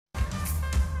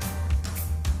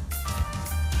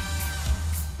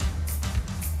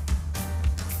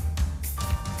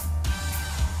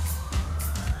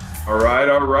All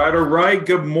right.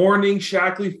 Good morning,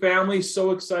 Shackley family.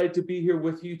 So excited to be here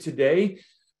with you today.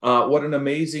 What an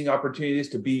amazing opportunity it is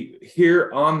to be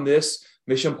here on this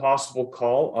Mission Possible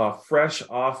call, fresh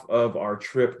off of our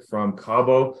trip from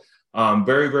Cabo.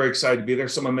 Very, very excited to be there.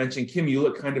 Someone mentioned, Kim, you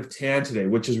look kind of tan today,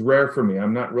 which is rare for me.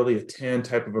 I'm not really a tan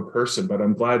type of a person, but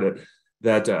I'm glad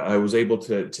that I was able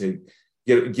to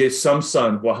get some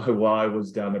sun while I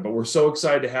was down there. But we're so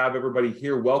excited to have everybody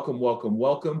here. Welcome, welcome,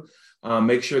 welcome.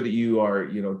 Make sure that you are,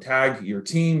 tag your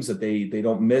teams that they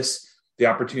don't miss the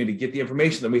opportunity to get the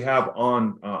information that we have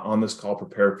on this call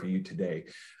prepared for you today.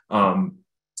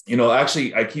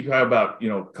 Actually, I keep talking about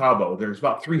Cabo. There's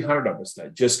about 300 of us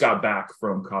that just got back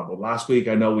from Cabo last week.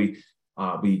 I know we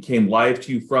came live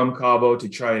to you from Cabo to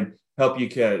try and help you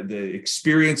get the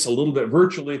experience a little bit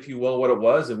virtually, if you will, what it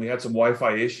was. And we had some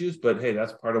Wi-Fi issues, but hey,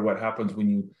 that's part of what happens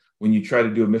when you try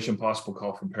to do a Mission Possible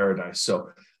call from paradise.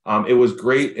 So it was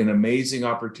great, an amazing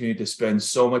opportunity to spend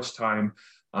so much time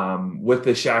with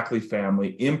the Shackley family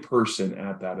in person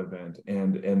at that event.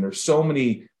 And there's so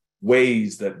many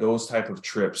ways that those type of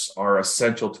trips are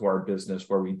essential to our business,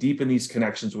 where we deepen these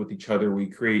connections with each other. We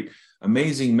create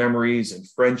amazing memories and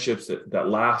friendships that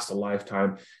last a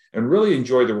lifetime, and really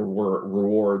enjoy the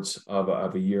rewards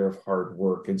of a year of hard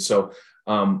work. And so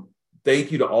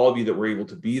thank you to all of you that were able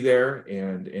to be there,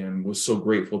 and was so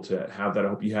grateful to have that. I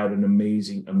hope you had an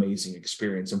amazing, amazing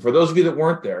experience. And for those of you that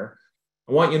weren't there,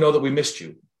 I want you to know that we missed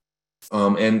you.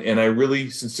 And I really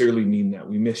sincerely mean that.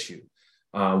 We miss you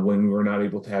when we were not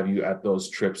able to have you at those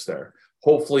trips there.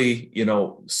 Hopefully,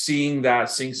 seeing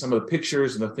some of the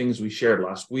pictures and the things we shared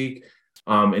last week,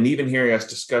 and even hearing us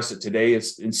discuss it today,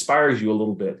 inspires you a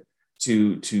little bit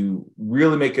to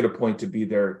really make it a point to be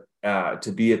there,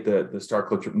 to be at the Star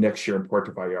Club trip next year in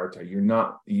Puerto Vallarta.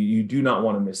 You do not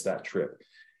want to miss that trip.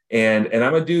 And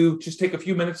I'm going to just take a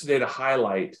few minutes today to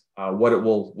highlight what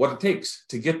it takes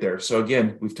to get there. So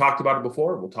again, we've talked about it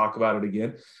before. We'll talk about it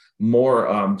again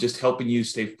more, just helping you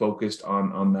stay focused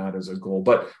on that as a goal.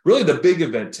 But really the big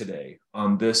event today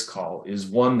on this call is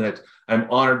one that I'm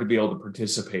honored to be able to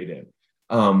participate in.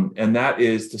 And that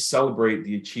is to celebrate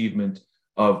the achievement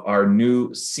of our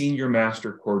new Senior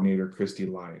Master Coordinator, Christy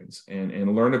Lyons,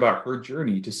 and learn about her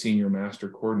journey to Senior Master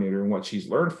Coordinator and what she's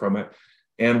learned from it,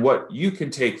 and what you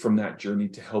can take from that journey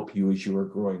to help you as you are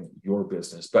growing your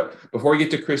business. But before we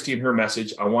get to Christy and her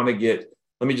message,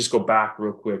 let me just go back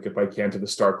real quick, if I can, to the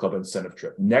Star Club incentive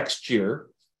trip. Next year,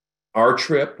 our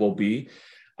trip will be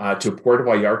to Puerto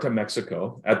Vallarta,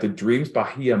 Mexico, at the Dreams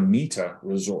Bahia Mita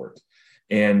Resort.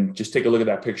 And just take a look at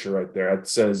that picture right there. It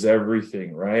says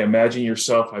everything, right? Imagine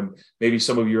yourself. Maybe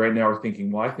some of you right now are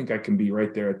thinking, well, I think I can be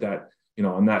right there at that,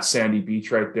 on that sandy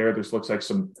beach right there. There's looks like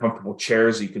some comfortable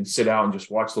chairs that you can sit out and just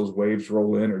watch those waves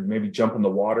roll in, or maybe jump in the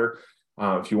water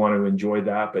if you want to enjoy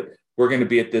that. But we're going to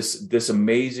be at this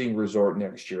amazing resort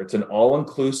next year. It's an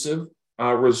all-inclusive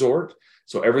resort.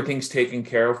 So everything's taken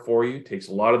care of for you. It takes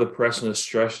a lot of the press and the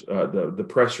stress, the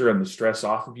pressure and the stress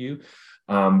off of you,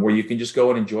 where you can just go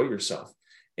and enjoy yourself.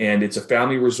 And it's a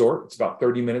family resort. It's about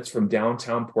 30 minutes from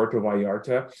downtown Puerto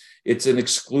Vallarta. It's an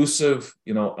exclusive,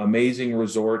 amazing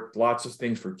resort. Lots of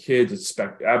things for kids. It's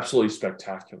absolutely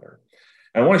spectacular.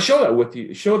 And I want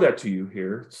to show that to you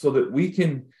here, so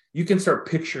that you can start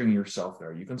picturing yourself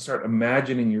there. You can start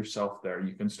imagining yourself there.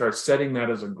 You can start setting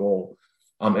that as a goal,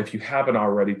 if you haven't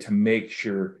already, to make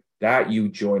sure that you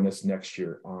join us next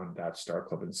year on that Star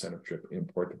Club incentive trip in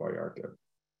Puerto Vallarta.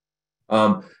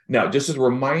 Now, just as a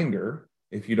reminder,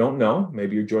 if you don't know,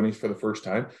 maybe you're joining us for the first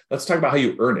time, let's talk about how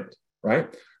you earn it,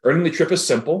 right? Earning the trip is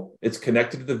simple. It's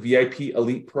connected to the VIP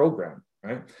Elite program,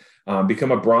 right?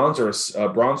 Become a bronze or a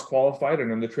bronze qualified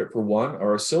and earn the trip for one,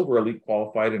 or a silver elite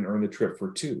qualified and earn the trip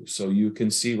for two. So you can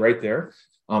see right there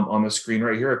on the screen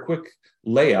right here, a quick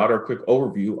layout or a quick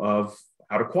overview of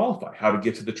how to qualify, how to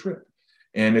get to the trip.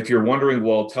 And if you're wondering,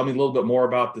 well, tell me a little bit more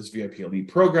about this VIP Elite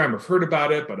program. I've heard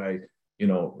about it, but I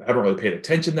haven't really paid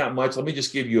attention that much. Let me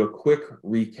just give you a quick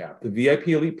recap. The VIP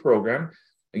Elite program,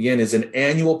 again, is an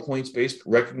annual points-based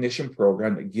recognition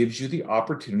program that gives you the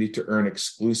opportunity to earn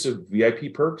exclusive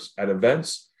VIP perks at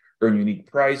events, earn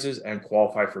unique prizes, and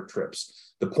qualify for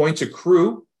trips. The points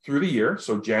accrue through the year,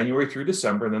 so January through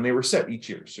December, and then they reset each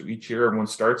year. So each year, everyone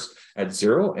starts at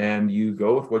zero, and you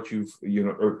go with what you've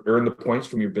earn the points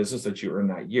from your business that you earn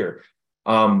that year.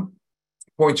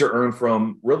 Points are earned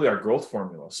from really our growth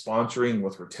formula, sponsoring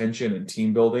with retention and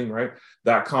team building, right?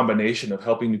 That combination of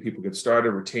helping new people get started,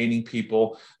 retaining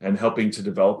people, and helping to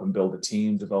develop and build a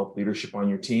team, develop leadership on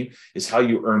your team is how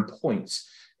you earn points.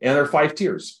 And there are 5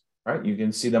 tiers, right? You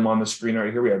can see them on the screen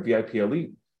right here. We have VIP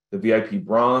Elite, the VIP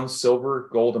bronze, silver,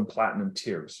 gold, and platinum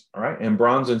tiers. All right. And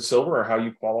bronze and silver are how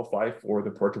you qualify for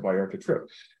the Puerto Vallarta trip.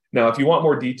 Now, if you want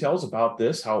more details about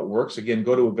this, how it works, again,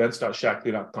 go to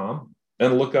events.shaklee.com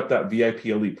and look up that VIP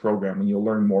Elite program, and you'll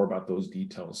learn more about those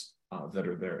details that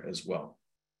are there as well.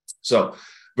 So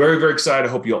very, very excited.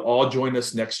 I hope you'll all join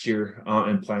us next year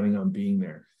and planning on being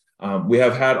there. We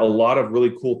have had a lot of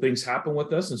really cool things happen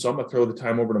with us. And so I'm going to throw the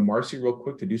time over to Marcy real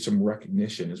quick to do some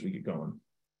recognition as we get going.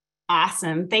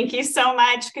 Awesome. Thank you so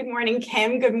much. Good morning,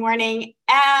 Kim. Good morning,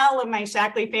 all of my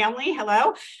Shaklee family.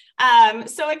 Hello.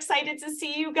 So excited to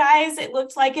see you guys. It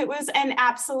looked like it was an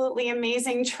absolutely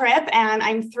amazing trip, and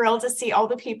I'm thrilled to see all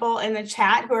the people in the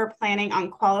chat who are planning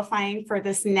on qualifying for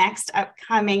this next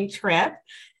upcoming trip.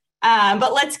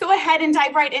 But let's go ahead and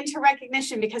dive right into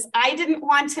recognition, because I didn't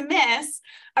want to miss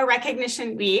a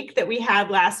recognition week that we had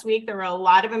last week. There were a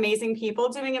lot of amazing people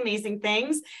doing amazing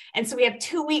things. And so we have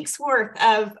 2 weeks worth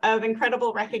of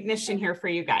incredible recognition here for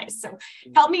you guys. So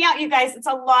help me out, you guys. It's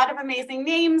a lot of amazing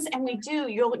names. And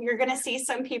you're going to see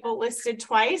some people listed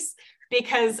twice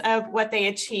because of what they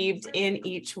achieved in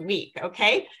each week.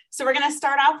 Okay. So we're going to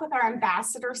start off with our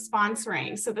ambassador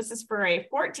sponsoring. So this is for a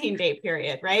 14-day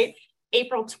period, right?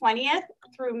 April 20th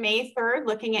through May 3rd,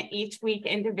 looking at each week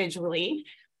individually.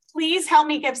 Please help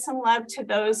me give some love to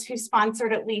those who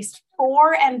sponsored at least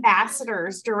 4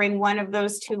 ambassadors during one of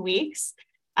those 2 weeks.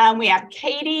 We have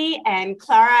Katie and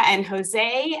Clara and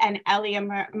Jose and Elia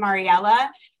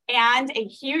Mariella. And a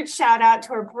huge shout out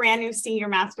to our brand new Senior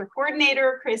Master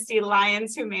Coordinator, Christy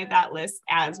Lyons, who made that list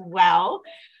as well.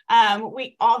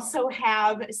 We also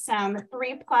have some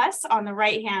 3+ on the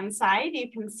right-hand side.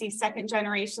 You can see second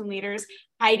generation leaders,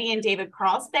 Heidi and David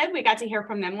Carlstead. We got to hear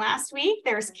from them last week.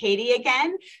 There's Katie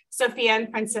again, Sophia and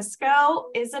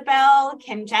Francisco, Isabel,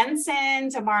 Kim Jensen,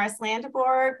 Damaris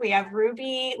Landeborg. We have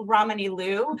Ruby, Ramani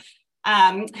Liu,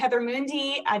 Heather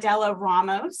Mundi, Adela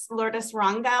Ramos, Lourdes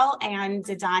Rangel, and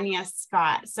Didania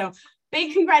Scott. So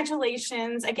big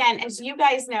congratulations. Again, as you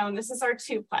guys know, and this is our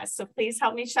 2+, so please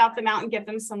help me shout them out and give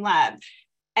them some love.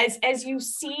 As you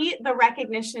see the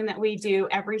recognition that we do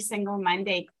every single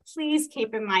Monday, please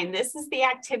keep in mind, this is the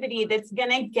activity that's going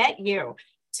to get you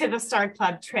to the Star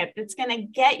Club trip. It's going to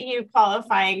get you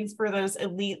qualifying for those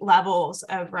elite levels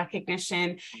of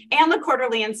recognition and the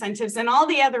quarterly incentives and all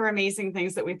the other amazing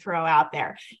things that we throw out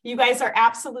there. You guys are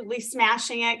absolutely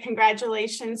smashing it.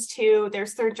 Congratulations to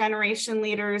there's third generation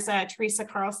leaders, Teresa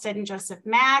Carlstead and Joseph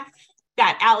Mack.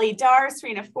 Got Ali Dar,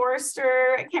 Serena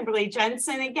Forrester, Kimberly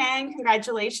Jensen again.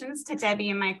 Congratulations to Debbie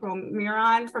and Michael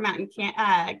Muron from out in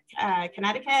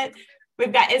Connecticut.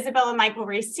 We've got Isabella Michael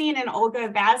Racine and Olga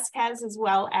Vasquez, as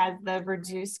well as the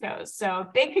Verduzcos. So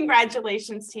big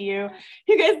congratulations to you.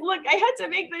 You guys, look, I had to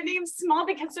make the names small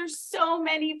because there's so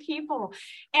many people.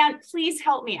 And please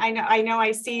help me. I know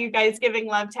I see you guys giving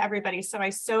love to everybody. So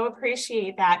I so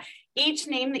appreciate that. Each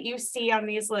name that you see on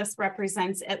these lists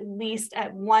represents at least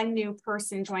one new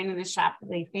person joining the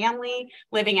Shaklee family,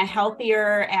 living a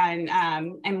healthier and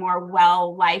more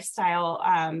well lifestyle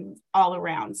all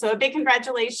around. So a big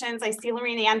congratulations. I see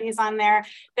Lorena Andy's on there.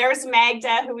 There's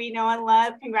Magda, who we know and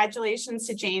love. Congratulations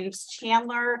to James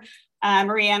Chandler,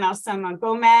 Maria and Osama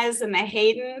Gomez and the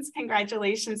Haydens.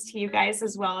 Congratulations to you guys,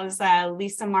 as well as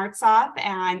Lisa Martzoff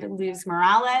and Luz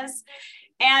Morales.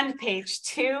 And page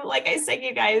 2, like I said,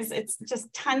 you guys, it's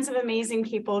just tons of amazing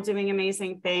people doing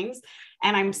amazing things.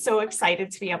 And I'm so excited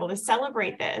to be able to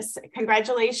celebrate this.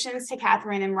 Congratulations to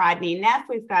Catherine and Rodney Neff.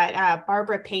 We've got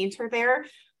Barbara Painter there.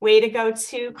 Way to go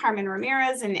to Carmen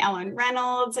Ramirez and Ellen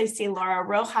Reynolds. I see Laura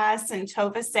Rojas and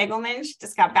Tova Segelman. She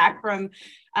just got back from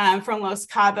Los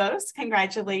Cabos.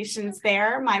 Congratulations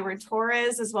there. Myra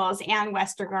Torres, as well as Ann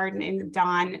Westergarden and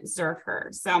Dawn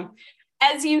Zerker. So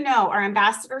as you know, our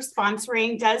ambassador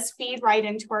sponsoring does feed right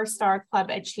into our Star Club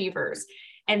achievers.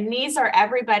 And these are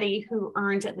everybody who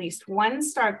earned at least one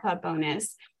Star Club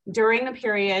bonus during the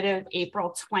period of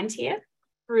April 20th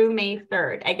through May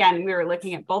 3rd. Again, we were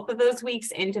looking at both of those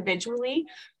weeks individually.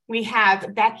 We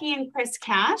have Becky and Chris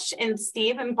Cash and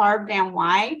Steve and Barb Van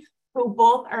Wy, who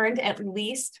both earned at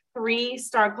least 3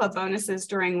 Star Club bonuses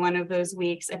during one of those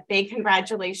weeks. A big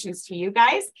congratulations to you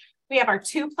guys. We have our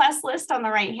 2+ list on the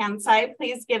right-hand side.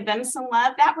 Please give them some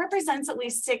love. That represents at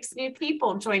least 6 new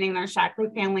people joining their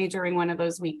Shaklee family during one of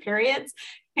those week periods.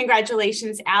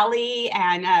 Congratulations, Ali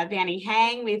and Vanny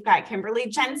Hang. We've got Kimberly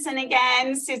Jensen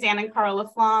again, Suzanne and Carla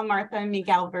Flom, Martha and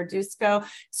Miguel Verduzco.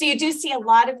 So you do see a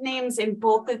lot of names in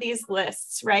both of these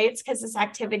lists, right? Because this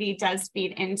activity does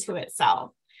feed into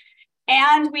itself.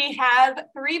 And we have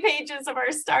 3 pages of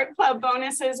our Start Club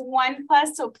bonuses, 1+,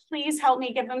 so please help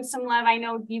me give them some love. I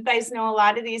know you guys know a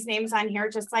lot of these names on here,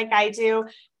 just like I do.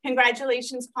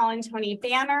 Congratulations, Paul and Tony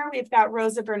Banner. We've got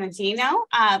Rosa Bernardino,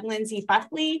 Lindsay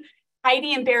Buckley,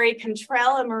 Heidi and Barry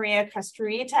Contrell, and Maria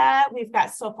Castrita. We've got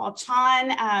Sopal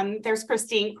Chan. There's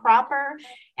Christine Cropper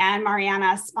and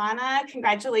Mariana Espana.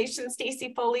 Congratulations,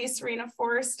 Stacy Foley, Serena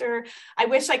Forrester. I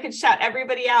wish I could shout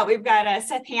everybody out. We've got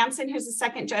Seth Hansen, who's a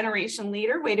second generation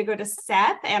leader. Way to go to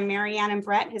Seth, and Marianne and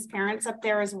Brett, his parents up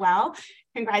there as well.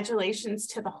 Congratulations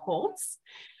to the Holtz.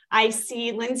 I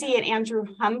see Lindsay and Andrew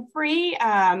Humphrey,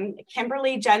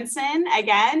 Kimberly Jensen,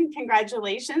 again,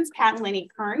 congratulations. Pat and Lenny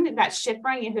Kern. We've got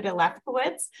Shifra and Yehuda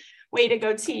Lefkowitz. Way to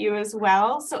go to you as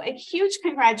well. So a huge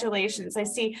congratulations. I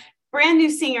see brand new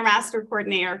Senior Master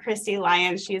Coordinator, Christy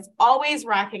Lyons. She is always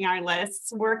rocking our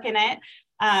lists, working it.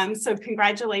 So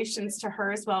congratulations to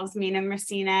her, as well as Mina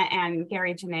Messina and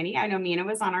Gary Giannetti. I know Mina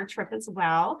was on our trip as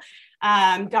well.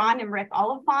 Don and Rick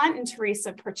Oliphant and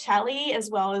Teresa Percelli, as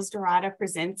well as Dorada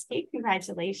Brzezinski.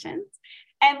 Congratulations.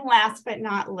 And last but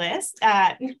not least,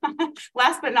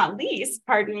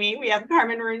 pardon me, we have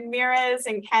Carmen Ramirez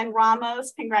and Ken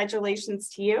Ramos. Congratulations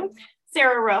to you.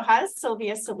 Sarah Rojas,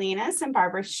 Sylvia Salinas, and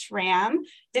Barbara Schramm.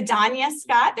 Didania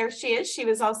Scott, there she is. She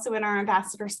was also in our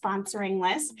ambassador sponsoring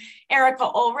list. Erica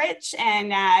Ulrich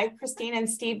and Christine and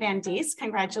Steve Van Dies.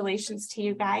 Congratulations to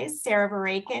you guys. Sarah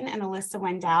Varakin and Alyssa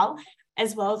Wendell,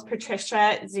 as well as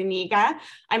Patricia Zuniga.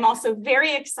 I'm also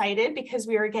very excited because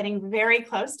we are getting very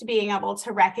close to being able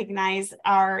to recognize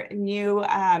our new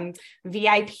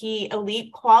VIP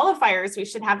elite qualifiers. We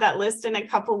should have that list in a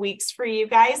couple weeks for you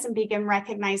guys and begin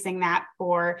recognizing that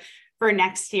for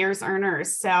next year's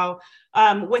earners. So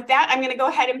with that, I'm going to go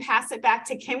ahead and pass it back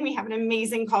to Kim. We have an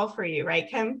amazing call for you, right,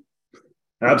 Kim?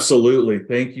 Absolutely.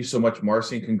 Thank you so much,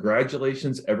 Marcy. And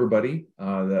congratulations, everybody,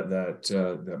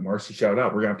 that Marcy shouted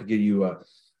out. We're going to have to get you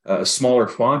a smaller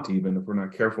font, even if we're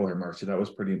not careful here, Marcy. That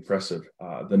was pretty impressive,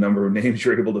 the number of names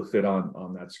you're able to fit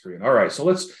on that screen. All right, so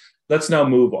let's now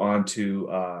move on to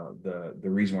the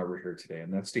reason why we're here today,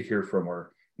 and that's to hear from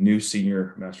our new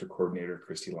Senior Master Coordinator,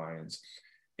 Christy Lyons.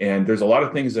 And there's a lot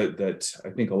of things that I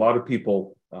think a lot of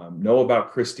people know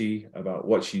about Christy, about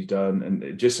what she's done.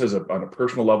 And just on a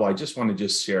personal level, I just want to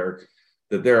share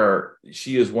that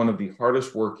she is one of the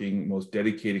hardest working, most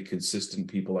dedicated, consistent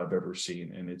people I've ever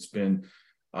seen. And it's been,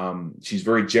 she's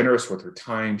very generous with her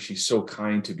time. She's so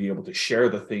kind to be able to share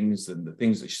the things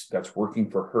that's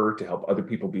working for her to help other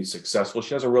people be successful.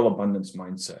 She has a real abundance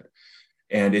mindset.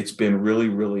 And it's been really,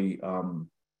 really,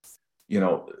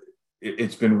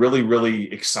 it's been really,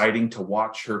 really exciting to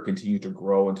watch her continue to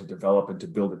grow and to develop and to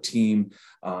build a team.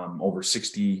 Over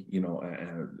 60,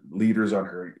 leaders on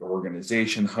her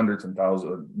organization, hundreds and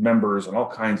thousands of members, and all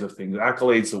kinds of things,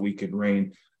 accolades that we could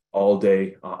rain all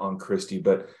day on Christy.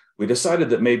 But we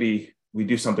decided that maybe we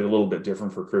do something a little bit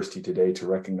different for Christy today to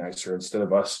recognize her. Instead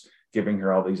of us giving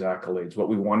her all these accolades, what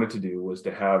we wanted to do was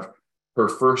to have her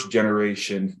first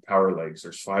generation power legs.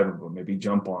 There's 5 of them. Maybe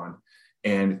jump on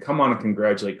and come on and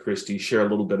congratulate Christy, share a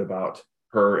little bit about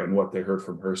her and what they heard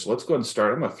from her. So let's go ahead and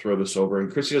start. I'm going to throw this over,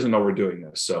 and Christy doesn't know we're doing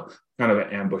this, so kind of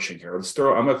an ambushing here. I'm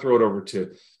going to throw it over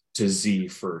to Z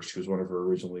first, who's one of her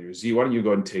original leaders. Z, why don't you go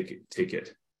ahead and take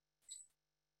it?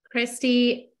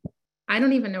 Christy, I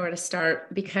don't even know where to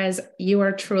start because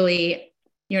you're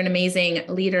an amazing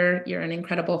leader. You're an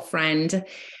incredible friend.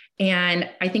 And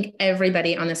I think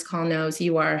everybody on this call knows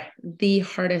you are the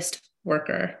hardest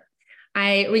worker.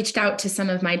 I reached out to some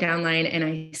of my downline and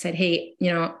I said, hey,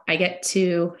 I get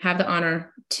to have the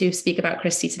honor to speak about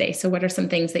Christy today. So what are some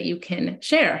things that you can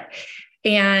share?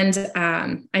 And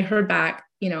I heard back,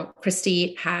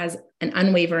 Christy has an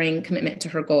unwavering commitment to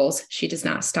her goals. She does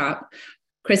not stop.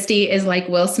 Christy is like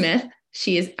Will Smith.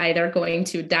 She is either going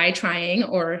to die trying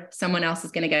or someone else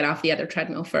is going to get off the other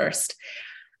treadmill first.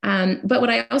 But what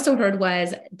I also heard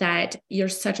was that you're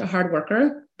such a hard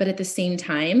worker, but at the same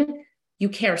time, you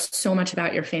care so much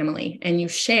about your family and you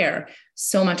share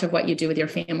so much of what you do with your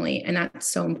family. And that's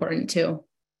so important too.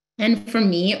 And for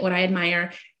me, what I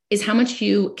admire is how much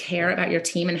you care about your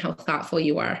team and how thoughtful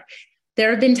you are. There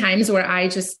have been times where I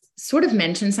just sort of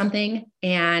mention something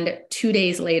and 2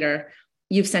 days later,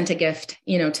 you've sent a gift,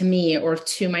 to me or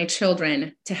to my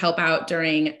children to help out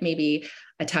during maybe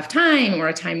a tough time or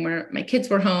a time where my kids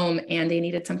were home and they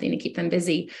needed something to keep them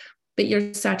busy. But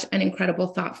you're such an incredible,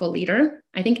 thoughtful leader.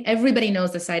 I think everybody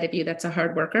knows the side of you that's a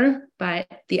hard worker, but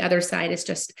the other side is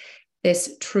just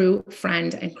this true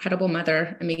friend, incredible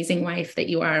mother, amazing wife that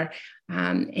you are,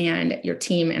 and your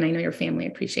team. And I know your family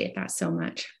appreciate that so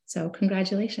much. So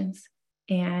congratulations.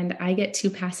 And I get to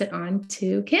pass it on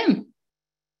to Kim.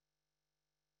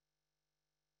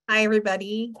 Hi,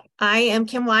 everybody. I am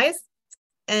Kim Wise,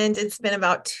 And it's been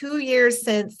about 2 years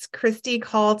since Christy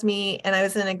called me, and I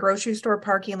was in a grocery store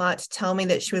parking lot to tell me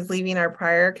that she was leaving our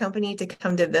prior company to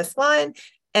come to this one.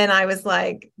 And I was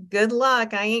like, good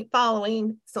luck, I ain't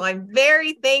following. So I'm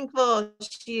very thankful.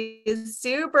 She is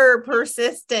super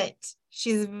persistent.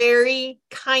 She's very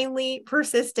kindly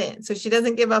persistent. So she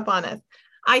doesn't give up on us.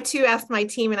 I too asked my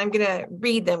team, and I'm going to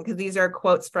read them because these are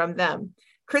quotes from them.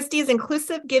 Christy is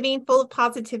inclusive, giving, full of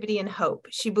positivity and hope.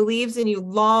 She believes in you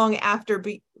long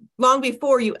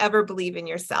before you ever believe in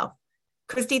yourself.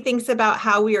 Christy thinks about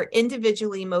how we are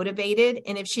individually motivated,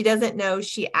 and if she doesn't know,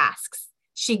 she asks.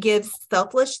 She gives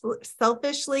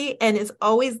selfishly and is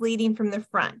always leading from the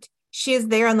front. She is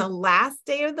there on the last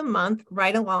day of the month,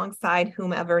 right alongside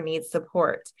whomever needs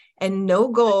support. And no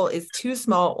goal is too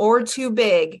small or too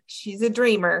big. She's a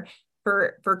dreamer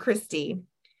for Christy.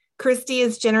 Christy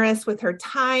is generous with her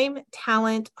time,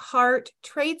 talent, heart,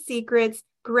 trade secrets,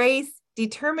 grace,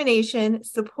 determination,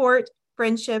 support,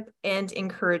 friendship, and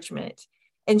encouragement.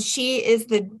 And she is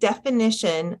the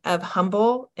definition of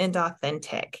humble and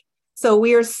authentic. So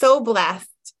we are so blessed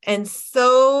and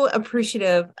so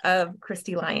appreciative of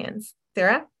Christy Lyons.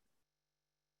 Sarah?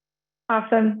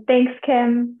 Awesome. Thanks,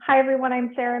 Kim. Hi, everyone.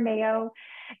 I'm Sarah Mayo.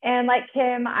 And like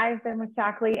Kim, I've been with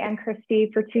Shackley and Christy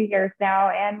for 2 years now.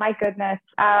 And my goodness,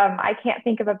 I can't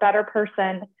think of a better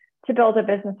person to build a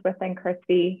business with than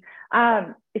Christy.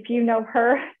 If you know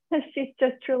her, she's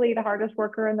just truly the hardest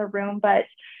worker in the room. But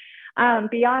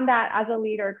beyond that, as a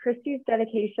leader, Christy's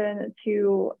dedication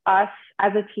to us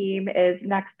as a team is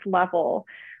next level.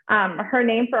 Her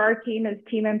name for our team is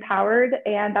Team Empowered,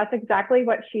 and that's exactly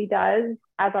what she does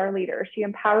as our leader. She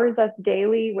empowers us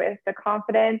daily with the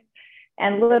confidence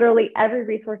and literally every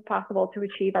resource possible to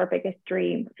achieve our biggest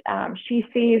dreams. She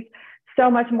sees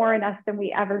so much more in us than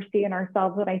we ever see in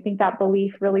ourselves, and I think that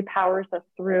belief really powers us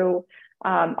through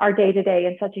our day-to-day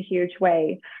in such a huge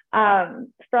way.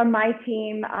 From my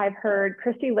team, I've heard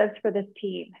Christy lives for this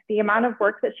team. The amount of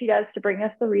work that she does to bring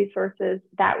us the resources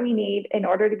that we need in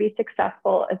order to be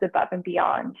successful is above and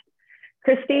beyond.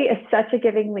 Christy is such a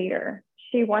giving leader.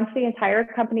 She wants the entire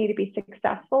company to be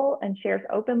successful and shares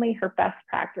openly her best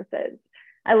practices.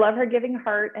 I love her giving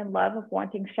heart and love of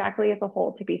wanting Shackley as a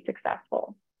whole to be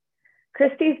successful.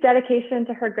 Christy's dedication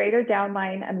to her greater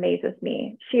downline amazes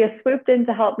me. She has swooped in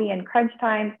to help me in crunch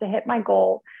times to hit my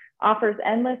goal, offers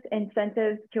endless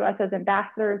incentives to us as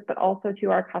ambassadors, but also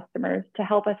to our customers to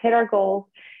help us hit our goals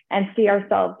and see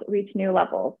ourselves reach new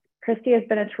levels. Christy has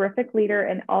been a terrific leader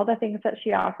in all the things that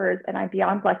she offers, and I'm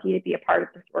beyond lucky to be a part of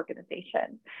this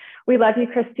organization. We love you,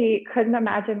 Christy. Couldn't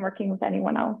imagine working with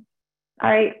anyone else. All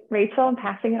right, Rachel, I'm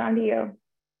passing it on to you.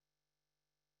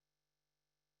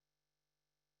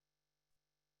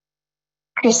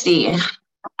 Christy, as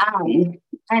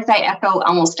I echo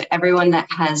almost everyone that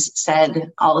has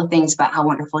said all the things about how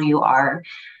wonderful you are,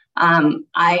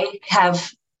 I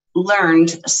have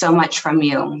learned so much from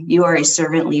you. You are a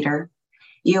servant leader.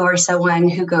 You are someone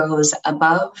who goes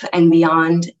above and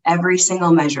beyond every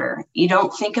single measure. You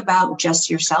don't think about just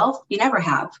yourself. You never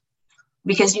have,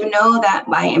 because you know that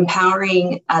by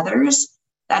empowering others,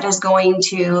 that is going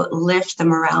to lift the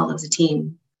morale of the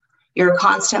team. You're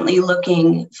constantly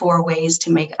looking for ways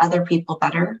to make other people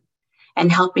better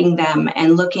and helping them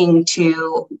and looking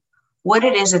to what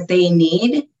it is that they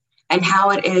need and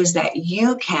how it is that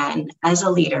you can, as a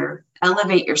leader,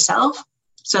 elevate yourself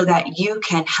so that you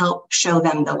can help show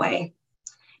them the way.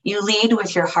 You lead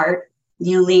with your heart,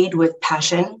 you lead with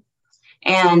passion.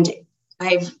 And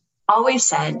I've always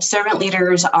said servant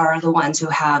leaders are the ones who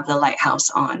have the lighthouse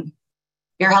on.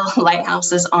 Your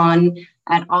lighthouse is on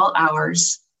at all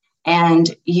hours. And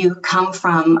you come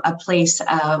from a place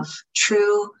of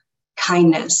true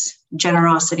kindness,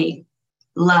 generosity,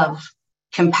 love,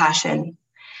 compassion,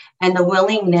 and the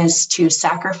willingness to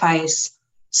sacrifice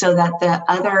so that the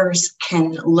others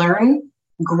can learn,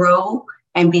 grow,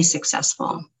 and be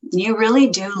successful. You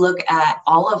really do look at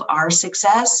all of our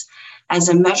success as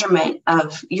a measurement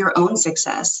of your own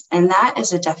success. And that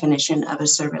is a definition of a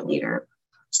servant leader.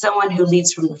 Someone who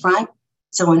leads from the front,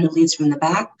 someone who leads from the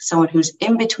back, someone who's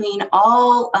in between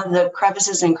all of the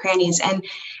crevices and crannies. And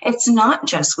it's not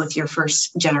just with your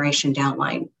first generation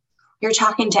downline. You're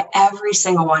talking to every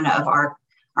single one of our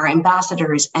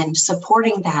ambassadors and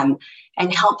supporting them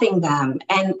and helping them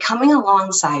and coming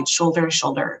alongside shoulder to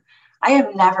shoulder. I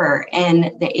have never,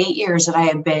 in the 8 years that I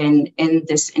have been in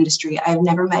this industry, I've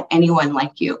never met anyone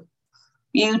like you.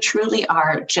 You truly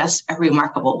are just a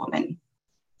remarkable woman.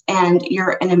 And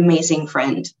you're an amazing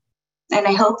friend. And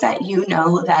I hope that you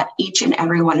know that each and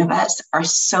every one of us are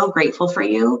so grateful for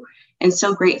you and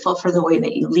so grateful for the way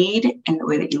that you lead and the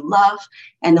way that you love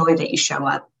and the way that you show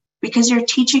up. because you're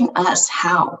teaching us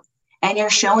how, and you're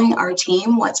showing our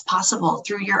team what's possible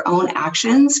through your own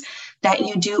actions that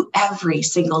you do every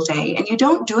single day. And you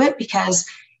don't do it because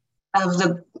of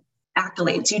the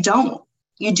accolades. You don't.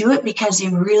 You do it because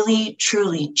you really,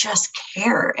 truly just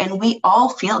care. And we all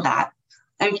feel that.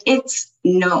 I mean, it's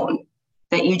known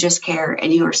that you just care,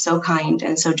 and you are so kind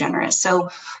and so generous. So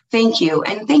thank you.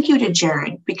 And thank you to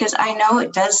Jared, because I know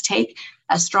it does take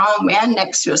a strong man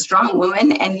next to a strong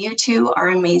woman, and you two are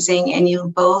amazing. And you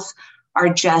both are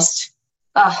just,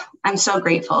 I'm so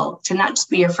grateful to not just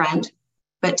be your friend,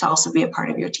 but to also be a part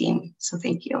of your team. So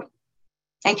thank you.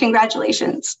 And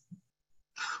congratulations.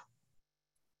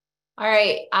 All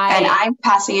right. And I'm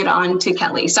passing it on to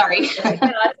Kelly. Sorry. No,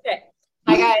 that's okay.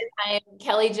 Hi guys, I'm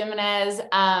Kelly Jimenez.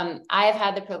 I have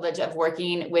had the privilege of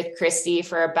working with Christy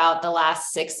for about the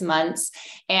last 6 months,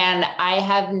 and I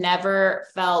have never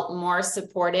felt more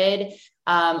supported,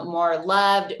 more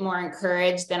loved, more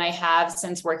encouraged than I have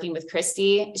since working with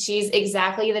Christy. She's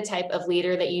exactly the type of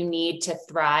leader that you need to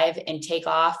thrive and take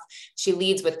off. She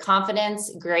leads with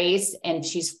confidence, grace, and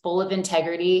she's full of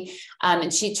integrity.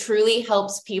 And she truly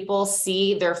helps people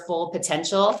see their full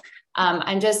potential.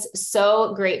 I'm just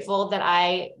so grateful that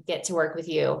I get to work with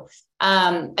you.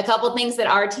 A couple of things that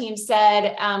our team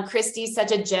said. Christy's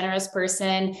such a generous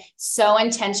person, so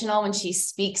intentional when she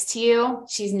speaks to you.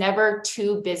 She's never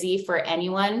too busy for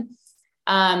anyone.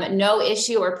 No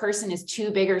issue or person is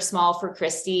too big or small for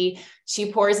Christy.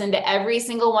 She pours into every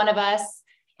single one of us,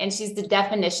 and she's the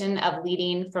definition of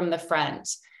leading from the front.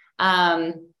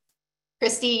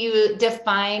 Christy, you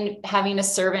define having a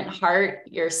servant heart.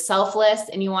 You're selfless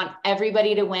and you want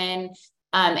everybody to win.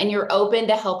 And you're open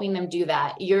to helping them do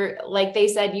that. You're, like they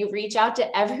said, you reach out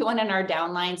to everyone in our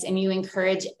downlines and you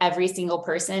encourage every single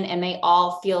person, and they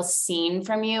all feel seen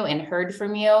from you and heard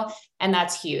from you. And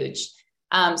that's huge.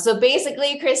 So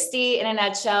basically, Christy, in a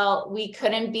nutshell, we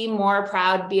couldn't be more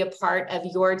proud to be a part of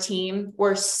your team.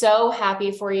 We're so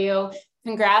happy for you.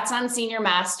 Congrats on Senior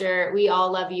Master. We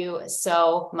all love you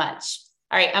so much.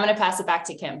 All right, I'm going to pass it back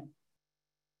to Kim.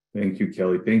 Thank you,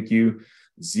 Kelly. Thank you,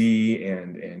 Z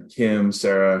and Kim,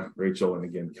 Sarah, Rachel, and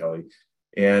again, Kelly.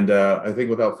 And I think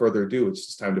without further ado, it's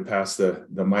just time to pass the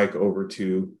mic over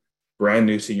to brand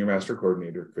new Senior Master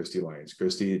Coordinator, Christy Lyons.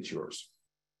 Christy, it's yours.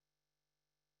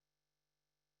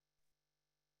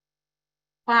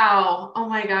 Wow. Oh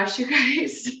my gosh, you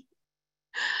guys.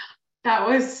 That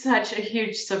was such a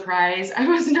huge surprise. I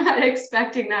was not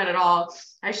expecting that at all.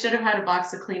 I should have had a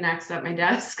box of Kleenex at my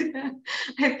desk,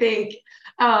 I think.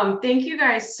 Thank you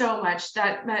guys so much.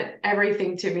 That meant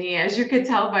everything to me, as you could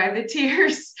tell by the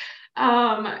tears.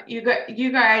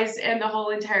 You guys and the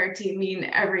whole entire team mean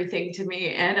everything to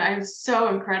me, and I'm so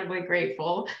incredibly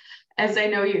grateful, as I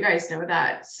know you guys know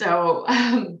that. So,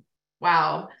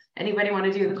 wow. Anybody want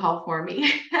to do the call for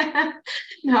me?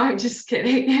 No, I'm just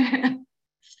kidding.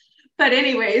 But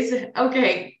anyways,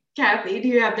 okay, Kathy, do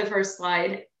you have the first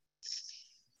slide?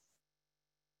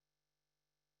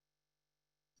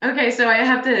 Okay, so I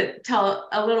have to tell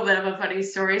a little bit of a funny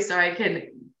story so I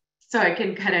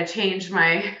can kind of change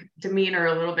my demeanor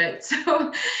a little bit.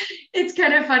 So it's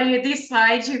kind of funny, these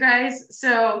slides, you guys.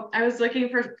 So I was looking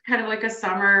for kind of like a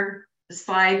summer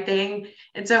slide thing.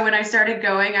 And so when I started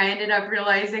going, I ended up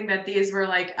realizing that these were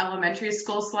like elementary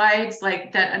school slides,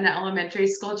 like that an elementary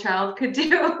school child could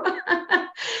do.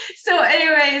 So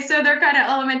anyway, so they're kind of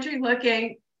elementary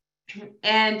looking.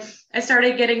 And I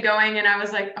started getting going and I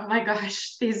was like, oh my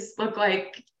gosh, these look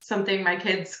like something my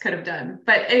kids could have done.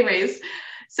 But anyways,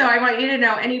 so I want you to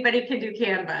know anybody can do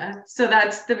Canva. So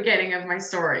that's the beginning of my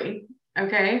story.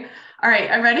 Okay. All right.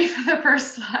 I'm ready for the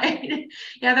first slide.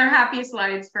 Yeah, they're happy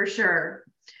slides for sure.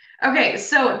 Okay.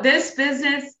 So this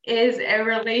business is a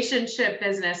relationship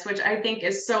business, which I think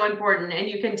is so important. And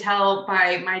you can tell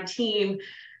by my team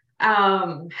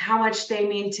how much they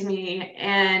mean to me.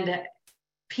 And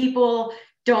people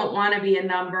don't want to be a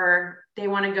number. They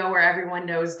want to go where everyone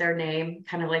knows their name,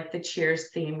 kind of like the Cheers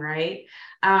theme, right?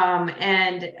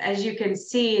 And as you can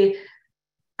see,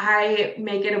 I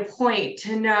make it a point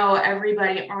to know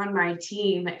everybody on my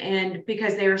team, and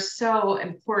because they are so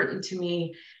important to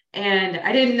me. And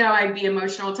I didn't know I'd be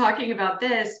emotional talking about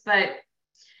this, but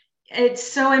it's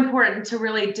so important to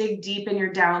really dig deep in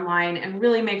your downline and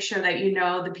really make sure that you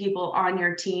know the people on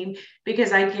your team,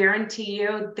 because I guarantee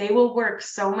you they will work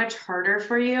so much harder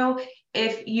for you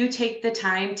if you take the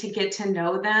time to get to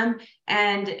know them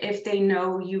and if they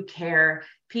know you care.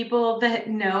 People that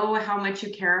know how much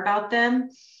you care about them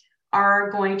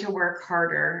are going to work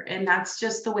harder, and that's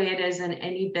just the way it is in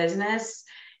any business.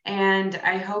 And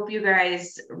I hope you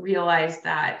guys realize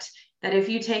that. that if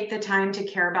you take the time to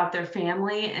care about their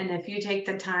family, and if you take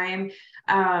the time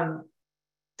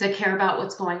to care about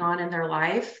what's going on in their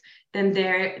life, then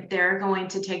they're going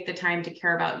to take the time to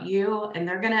care about you, and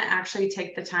they're going to actually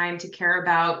take the time to care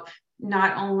about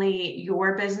not only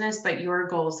your business, but your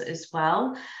goals as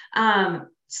well.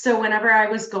 So whenever I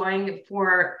was going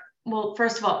for, well,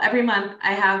 first of all, every month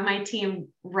I have my team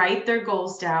write their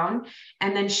goals down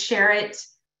and then share it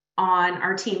on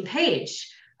our team page.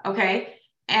 Okay.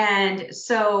 And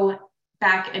so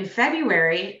back in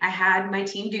February, I had my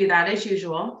team do that as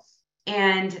usual.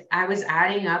 And I was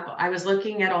adding up, I was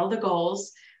looking at all the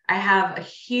goals. I have a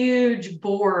huge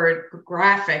board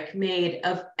graphic made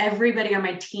of everybody on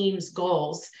my team's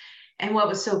goals. And what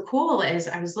was so cool is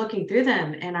I was looking through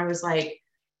them and I was like,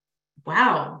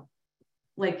 wow,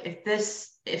 like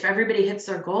if everybody hits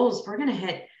their goals, we're going to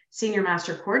hit senior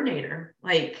master coordinator.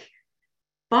 Like,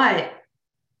 but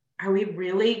are we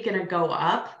really going to go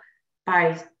up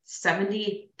by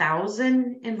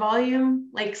 70,000 in volume?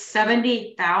 Like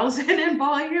 70,000 in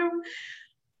volume?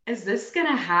 Is this going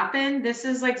to happen? This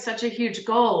is like such a huge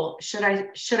goal. Should I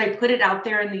put it out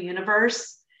there in the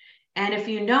universe? And if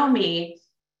you know me,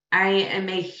 I am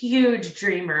a huge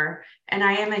dreamer, and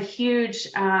I am a huge,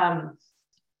 somebody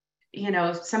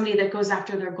that goes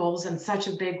after their goals in such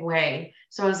a big way.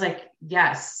 So I was like,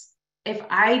 yes, if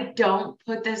I don't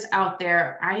put this out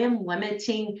there, I am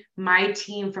limiting my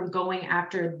team from going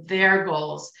after their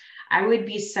goals. I would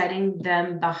be setting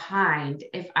them behind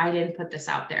if I didn't put this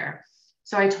out there.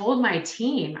 So I told my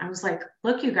team, I was like,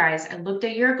 look, you guys, I looked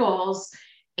at your goals,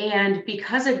 and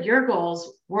because of your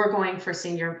goals, we're going for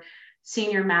senior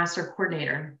master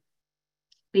coordinator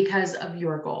because of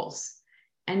your goals.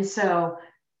 And so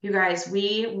you guys,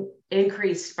 we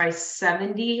increased by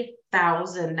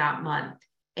 70,000 that month.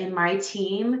 In my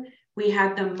team, we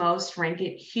had the most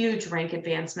huge rank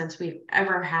advancements we've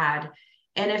ever had.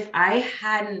 And if I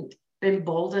hadn't been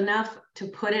bold enough to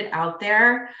put it out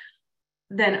there,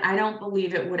 then I don't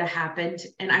believe it would have happened.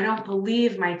 And I don't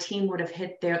believe my team would have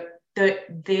hit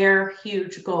their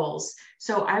huge goals.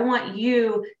 So I want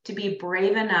you to be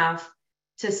brave enough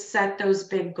to set those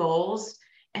big goals.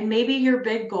 And maybe your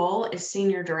big goal is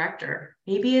senior director.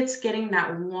 Maybe it's getting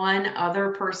that one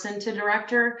other person to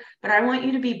director, but I want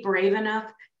you to be brave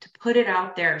enough to put it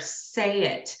out there. Say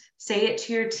it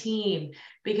to your team,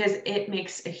 because it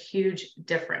makes a huge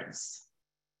difference.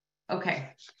 Okay.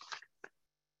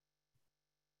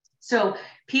 So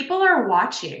people are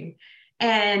watching,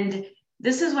 and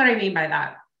this is what I mean by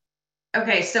that.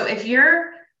 Okay. So if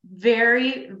you're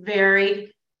very,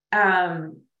 very,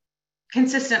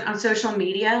 consistent on social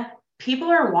media, people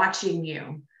are watching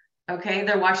you. Okay.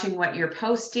 They're watching what you're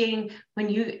posting.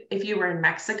 If you were in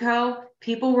Mexico,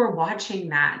 people were watching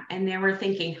that and they were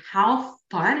thinking, how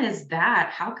fun is that?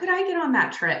 How could I get on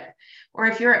that trip? Or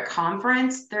if you're at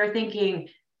conference, they're thinking,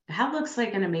 that looks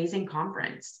like an amazing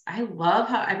conference. I love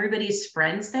how everybody's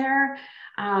friends there.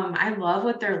 I love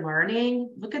what they're learning.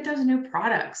 Look at those new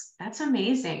products. That's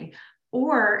amazing.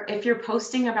 Or if you're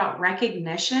posting about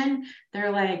recognition,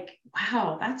 they're like,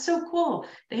 wow, that's so cool.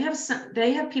 They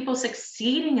have people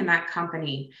succeeding in that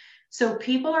company. So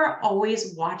people are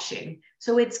always watching.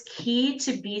 So it's key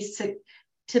to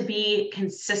be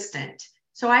consistent.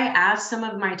 So I asked some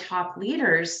of my top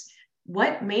leaders,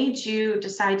 what made you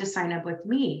decide to sign up with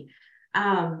me?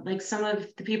 Like some of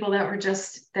the people that were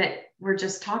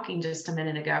just talking just a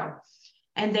minute ago.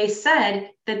 And they said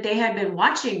that they had been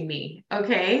watching me,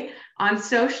 okay, on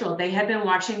social. They had been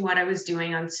watching what I was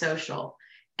doing on social.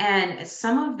 And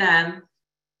some of them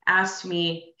asked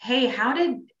me, hey, how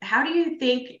do you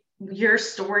think your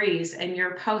stories and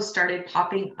your posts started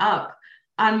popping up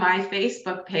on my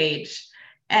Facebook page?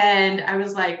 And I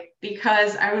was like,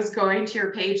 because I was going to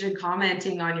your page and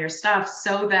commenting on your stuff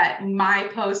so that my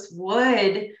post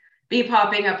would be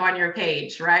popping up on your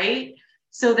page, right?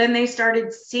 So then they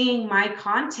started seeing my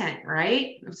content,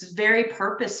 right? It was very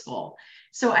purposeful.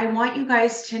 So I want you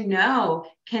guys to know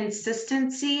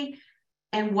consistency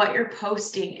and what you're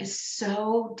posting is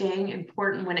so dang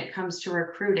important when it comes to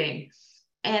recruiting.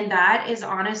 And that is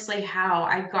honestly how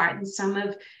I've gotten some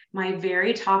of my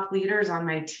very top leaders on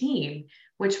my team,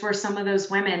 which were some of those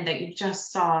women that you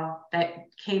just saw that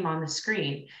came on the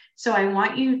screen. So I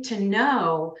want you to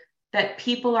know that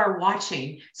people are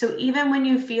watching. So even when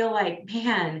you feel like,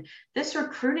 man, this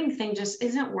recruiting thing just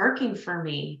isn't working for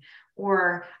me,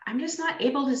 or I'm just not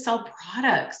able to sell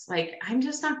products, like I'm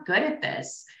just not good at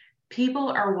this, people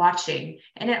are watching.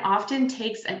 And it often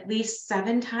takes at least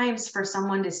 7 times for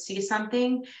someone to see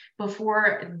something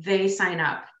before they sign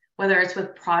up, whether it's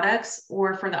with products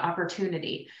or for the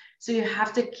opportunity. So you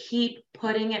have to keep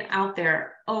putting it out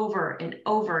there over and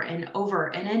over and over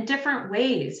and in different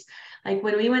ways. Like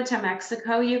when we went to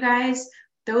Mexico, you guys,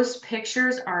 those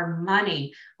pictures are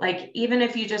money. Like even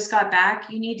if you just got back,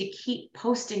 you need to keep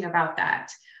posting about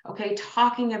that. Okay,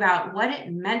 talking about what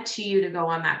it meant to you to go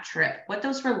on that trip, what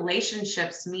those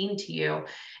relationships mean to you,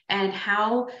 and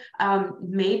how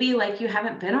maybe like you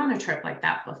haven't been on a trip like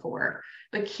that before,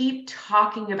 but keep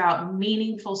talking about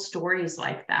meaningful stories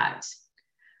like that.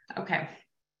 Okay.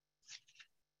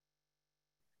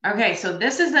 Okay, so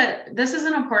this is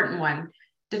an important one.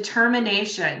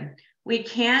 Determination. We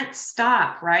can't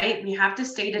stop, right? We have to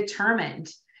stay determined.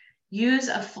 Use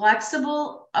a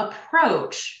flexible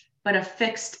approach, but a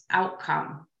fixed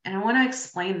outcome. And I want to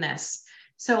explain this.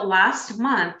 So last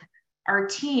month, our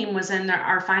team was in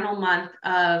our final month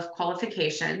of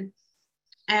qualification,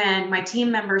 and my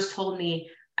team members told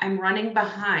me, I'm running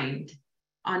behind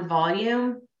on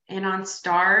volume and on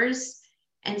stars.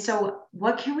 And so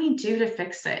what can we do to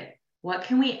fix it? What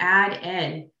can we add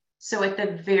in? So at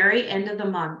the very end of the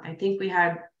month, I think we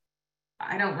had,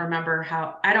 I don't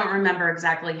remember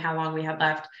exactly how long we had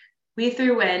left. We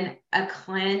threw in a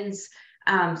cleanse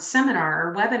seminar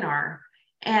or webinar,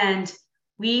 and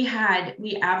we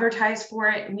advertised for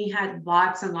it, and we had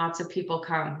lots and lots of people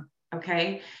come.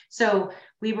 Okay. So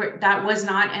that was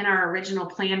not in our original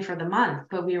plan for the month,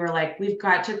 but we were like, we've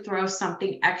got to throw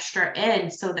something extra in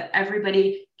so that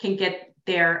everybody can get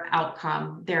their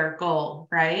outcome, their goal,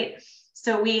 right?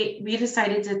 So we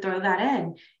decided to throw that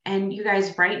in. And you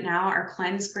guys, right now, our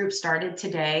cleanse group started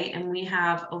today, and we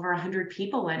have over 100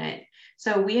 people in it.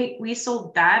 So we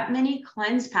sold that many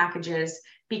cleanse packages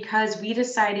because we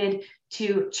decided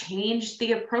to change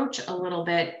the approach a little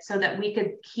bit so that we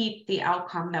could keep the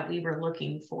outcome that we were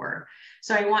looking for.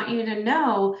 So I want you to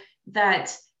know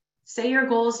that, say your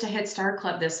goal is to hit Star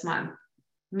Club this month.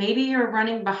 Maybe you're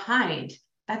running behind.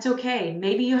 That's okay.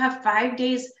 Maybe you have 5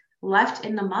 days left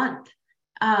in the month,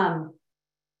 and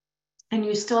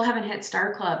you still haven't hit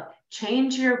Star Club.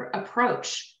 Change your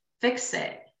approach, fix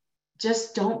it.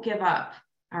 Just don't give up.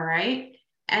 All right.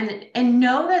 And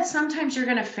know that sometimes you're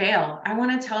going to fail. I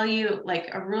want to tell you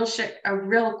like a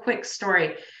real quick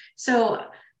story. So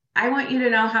I want you to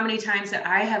know how many times that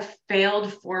I have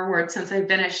failed forward since I've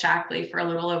been at Shaklee for a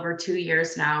little over 2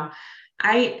 years now.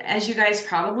 As you guys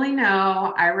probably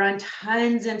know, I run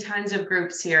tons and tons of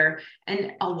groups here,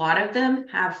 and a lot of them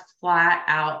have flat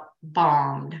out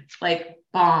bombed, like,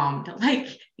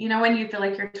 you know, when you feel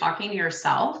like you're talking to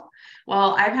yourself.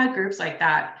 Well, I've had groups like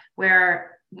that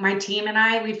where my team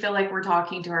and we feel like we're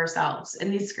talking to ourselves in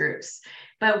these groups,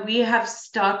 but we have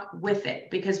stuck with it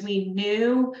because we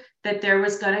knew that there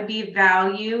was going to be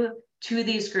value to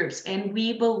these groups. And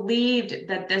we believed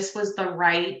that this was the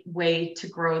right way to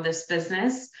grow this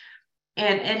business.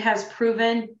 And it has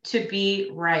proven to be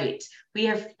right. We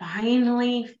have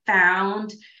finally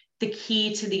found the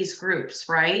key to these groups,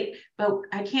 right? But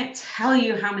I can't tell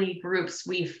you how many groups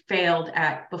we failed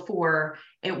at before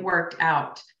it worked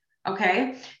out.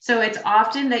 Okay. So it's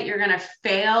often that you're going to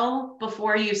fail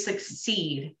before you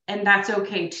succeed, and that's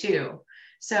okay too.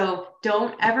 So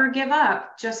don't ever give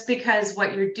up just because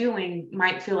what you're doing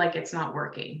might feel like it's not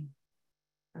working.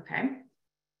 Okay.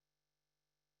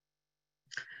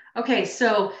 Okay.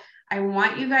 So I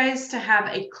want you guys to have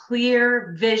a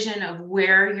clear vision of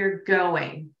where you're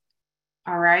going.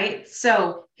 All right.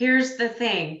 So here's the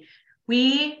thing.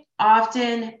 We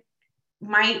often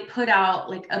might put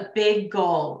out like a big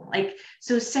goal. Like,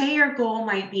 so say your goal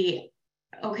might be,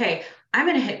 okay, I'm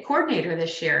going to hit coordinator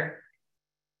this year.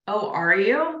 Oh, are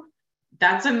you?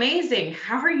 That's amazing.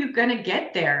 How are you going to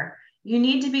get there? You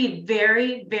need to be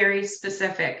very, very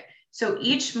specific. So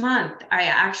each month I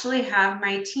actually have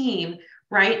my team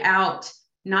write out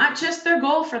not just their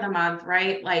goal for the month,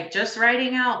 right? Like just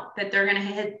writing out that they're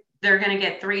going to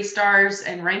get 3 stars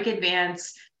and rank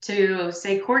advance to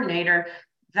say coordinator.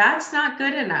 That's not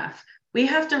good enough. We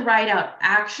have to write out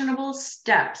actionable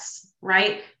steps,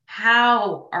 right?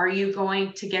 How are you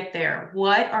going to get there?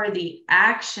 What are the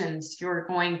actions you're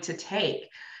going to take?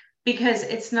 Because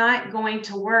it's not going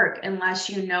to work unless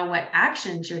you know what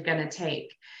actions you're going to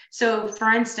take. So for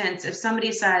instance, if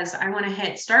somebody says, I want to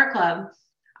hit Star Club,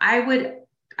 I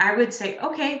would say,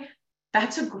 okay,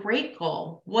 that's a great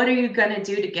goal. What are you going to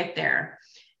do to get there?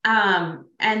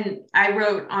 And I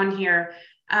wrote on here,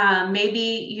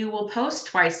 maybe you will post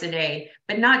twice a day,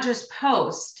 but not just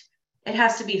post. It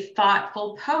has to be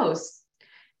thoughtful posts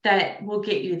that will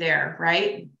get you there,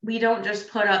 right? We don't just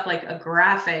put up like a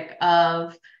graphic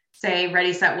of, say,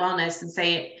 Ready, Set, Wellness and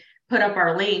say, put up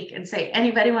our link and say,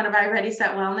 anybody want to buy Ready,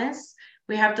 Set, Wellness?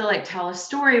 We have to like tell a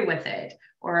story with it.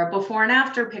 or a before and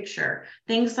after picture,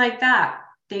 things like that,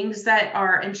 things that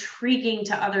are intriguing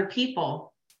to other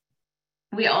people.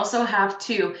 We also have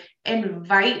to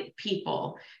invite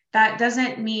people. That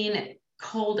doesn't mean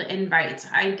cold invites.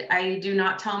 I do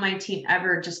not tell my team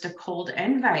ever just a cold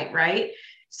invite, right?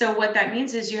 So what that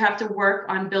means is you have to work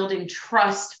on building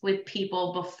trust with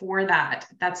people before that.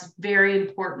 That's very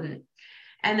important.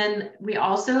 And then we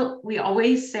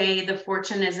always say the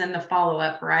fortune is in the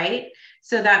follow-up, right?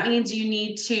 So that means you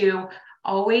need to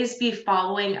always be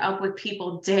following up with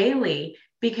people daily,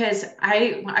 because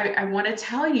I want to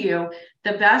tell you,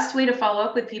 the best way to follow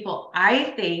up with people, I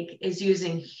think, is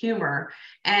using humor.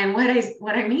 And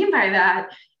what I mean by that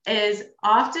is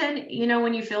often, you know,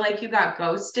 when you feel like you got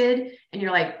ghosted and you're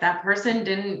like, that person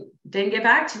didn't get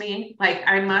back to me. Like,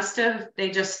 I must have, they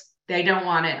don't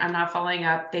want it. I'm not following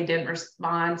up. They didn't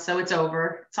respond. So it's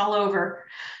over. It's all over.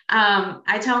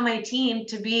 I tell my team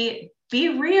to be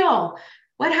real.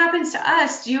 What happens to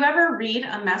us? Do you ever read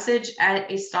a message at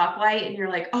a stoplight and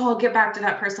you're like, oh, I'll get back to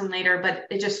that person later, but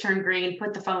it just turned green,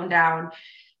 put the phone down?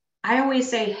 I always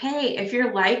say, hey, if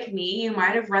you're like me, you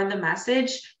might have read the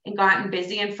message and gotten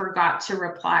busy and forgot to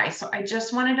reply. So I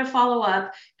just wanted to follow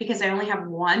up because I only have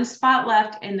one spot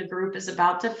left and the group is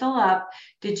about to fill up.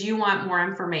 Did you want more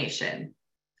information?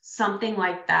 Something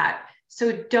like that.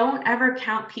 So don't ever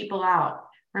count people out.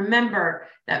 Remember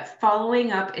that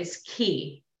following up is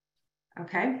key.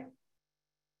 Okay.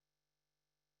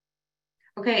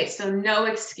 Okay, so no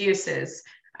excuses.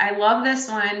 I love this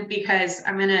one because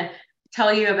I'm going to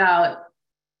tell you about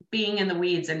being in the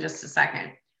weeds in just a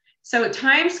second. So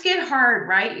times get hard,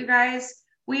 right, you guys?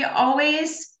 We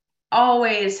always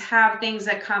have things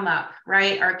that come up,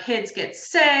 right? Our kids get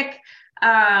sick.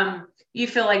 You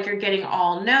feel like you're getting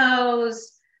all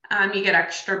no's. You get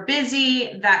extra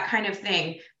busy, that kind of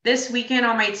thing. This weekend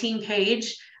on my team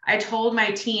page, I told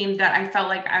my team that I felt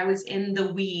like I was in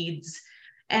the weeds.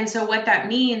 And so what that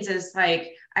means is,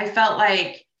 like, I felt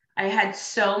like I had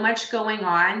so much going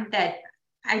on that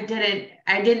I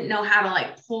didn't know how to,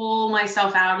 like, pull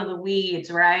myself out of the weeds,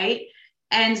 right?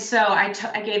 And so I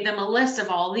gave them a list of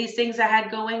all these things I had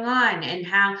going on and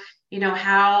how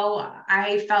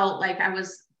I felt like I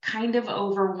was kind of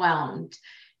overwhelmed.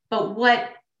 But what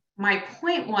my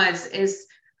point was is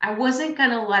I wasn't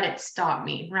going to let it stop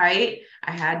me, right?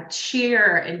 I had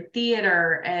cheer and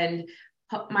theater, and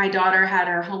my daughter had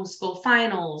her homeschool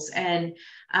finals, and,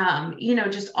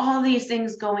 just all these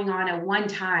things going on at one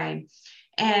time.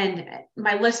 And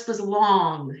my list was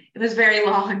long. It was very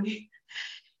long.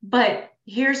 But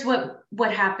here's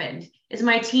what happened is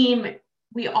my team,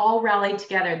 we all rallied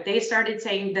together. They started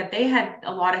saying that they had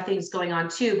a lot of things going on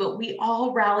too, but we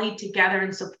all rallied together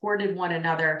and supported one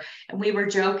another. And we were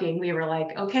joking. We were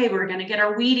like, okay, we're going to get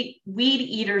our weed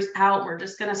eaters out. We're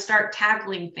just going to start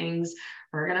tackling things.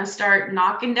 We're going to start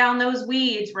knocking down those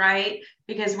weeds, right?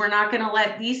 Because we're not going to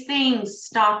let these things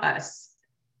stop us.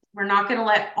 We're not going to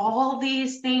let all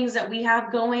these things that we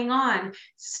have going on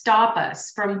stop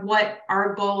us from what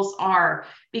our goals are,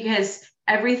 because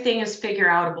everything is figure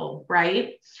outable,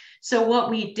 right? So what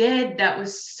we did that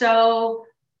was so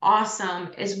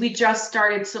awesome is we just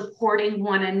started supporting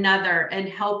one another and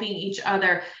helping each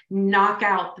other knock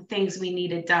out the things we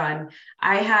needed done.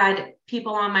 I had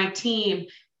people on my team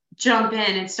jump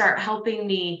in and start helping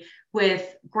me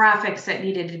with graphics that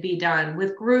needed to be done,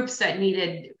 with groups that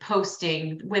needed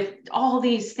posting, with all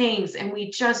these things. And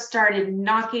we just started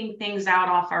knocking things out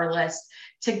off our list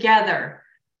together.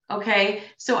 Okay.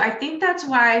 So I think that's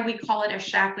why we call it a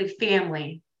Shaklee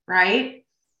family, right?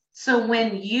 So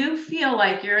when you feel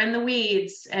like you're in the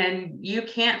weeds and you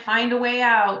can't find a way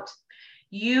out,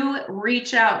 you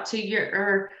reach out to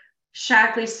your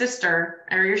Shaklee sister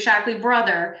or your Shaklee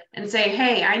brother and say,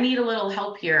 hey, I need a little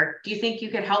help here. Do you think you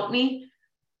could help me?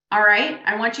 All right.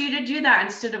 I want you to do that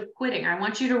instead of quitting. I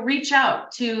want you to reach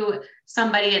out to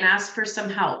somebody and ask for some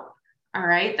help. All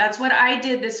right. That's what I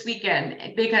did this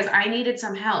weekend because I needed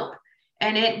some help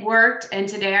and it worked. And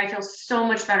today I feel so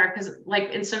much better because,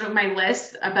 like, instead of my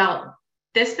list about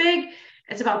this big,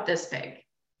 it's about this big.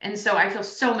 And so I feel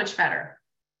so much better.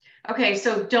 Okay,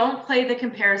 so don't play the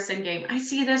comparison game. I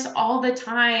see this all the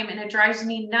time and it drives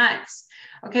me nuts.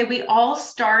 Okay, we all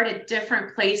start at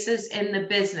different places in the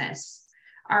business.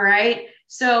 All right,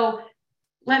 so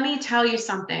let me tell you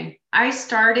something. I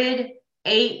started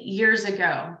 8 years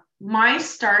ago. My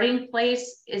starting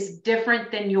place is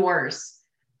different than yours.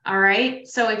 All right,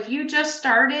 so if you just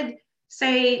started,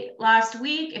 say last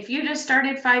week, if you just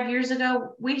started 5 years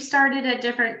ago, we started at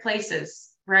different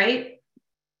places, right?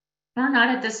 We're not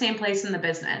at the same place in the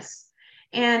business.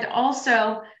 And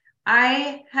also,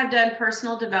 I have done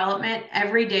personal development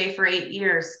every day for 8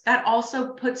 years. That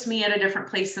also puts me at a different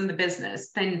place in the business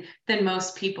than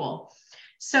most people.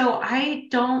 So I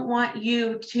don't want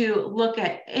you to look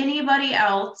at anybody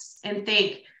else and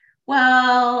think,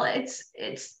 well,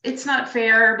 it's not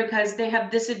fair because they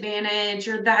have this advantage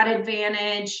or that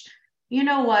advantage. You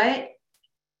know what?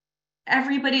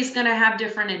 Everybody's going to have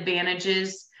different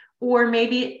advantages, or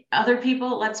maybe other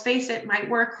people, let's face it, might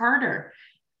work harder.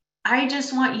 I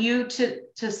just want you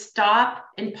to stop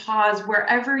and pause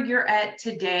wherever you're at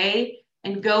today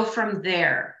and go from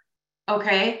there.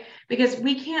 Okay? Because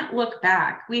we can't look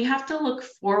back. We have to look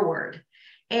forward.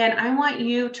 And I want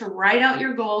you to write out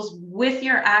your goals with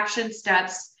your action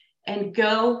steps and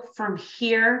go from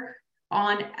here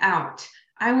on out.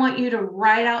 I want you to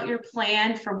write out your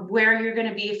plan from where you're going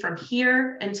to be from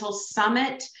here until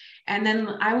summit. And then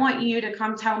I want you to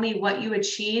come tell me what you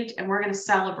achieved, and we're going to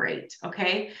celebrate.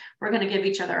 Okay. We're going to give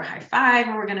each other a high five,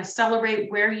 and we're going to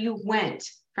celebrate where you went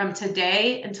from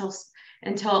today until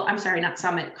I'm sorry, not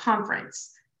summit,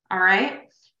 conference. All right.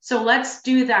 So let's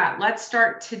do that. Let's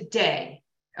start today.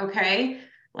 Okay.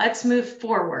 Let's move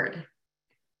forward.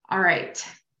 All right.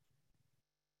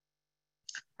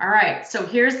 All right. So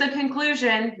here's the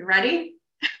conclusion. You ready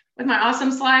with my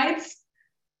awesome slides?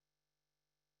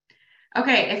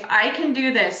 Okay, if I can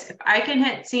do this, if I can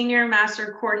hit senior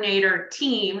master coordinator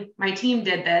team, my team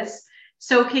did this,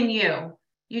 so can you.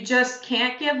 You just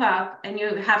can't give up, and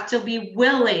you have to be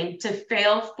willing to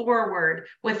fail forward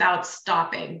without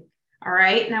stopping. All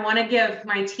right, and I want to give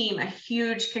my team a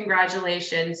huge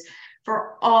congratulations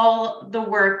for all the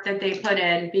work that they put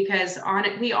in, because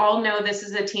we all know this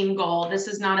is a team goal. This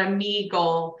is not a me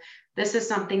goal. This is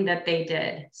something that they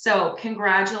did. So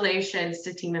congratulations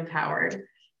to Team Empowered.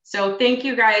 So thank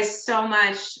you guys so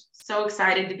much. So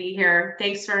excited to be here.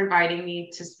 Thanks for inviting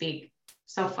me to speak.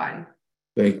 So fun.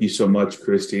 Thank you so much,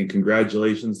 Christy. And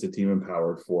congratulations to Team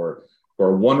Empowered for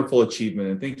a wonderful achievement.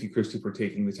 And thank you, Christy, for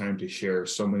taking the time to share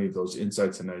so many of those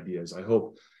insights and ideas.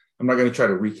 I'm not going to try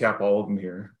to recap all of them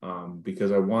here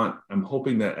because I'm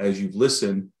hoping that as you've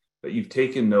listened, that you've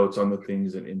taken notes on the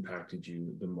things that impacted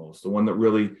you the most. The one that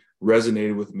really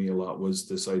resonated with me a lot was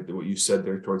this idea, what you said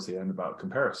there towards the end about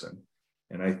comparison.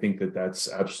 And I think that that's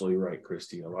absolutely right,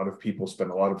 Christy. A lot of people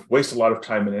waste a lot of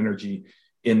time and energy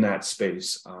in that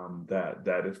space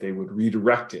that if they would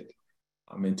redirect it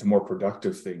into more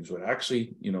productive things, would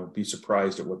actually, be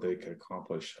surprised at what they could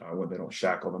accomplish when they don't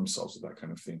shackle themselves with that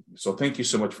kind of thing. So thank you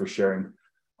so much for sharing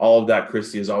all of that,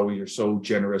 Christy. As always, you're so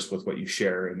generous with what you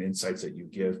share and insights that you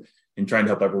give and trying to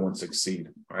help everyone succeed.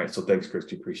 All right. So thanks,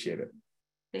 Christy. Appreciate it.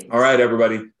 Thanks. All right,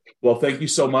 everybody. Well, thank you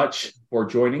so much for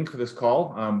joining for this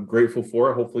call. I'm grateful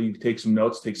for it. Hopefully you take some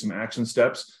notes, take some action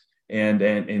steps, and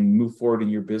move forward in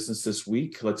your business this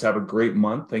week. Let's have a great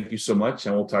month. Thank you so much,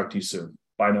 and we'll talk to you soon.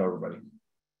 Bye now, everybody.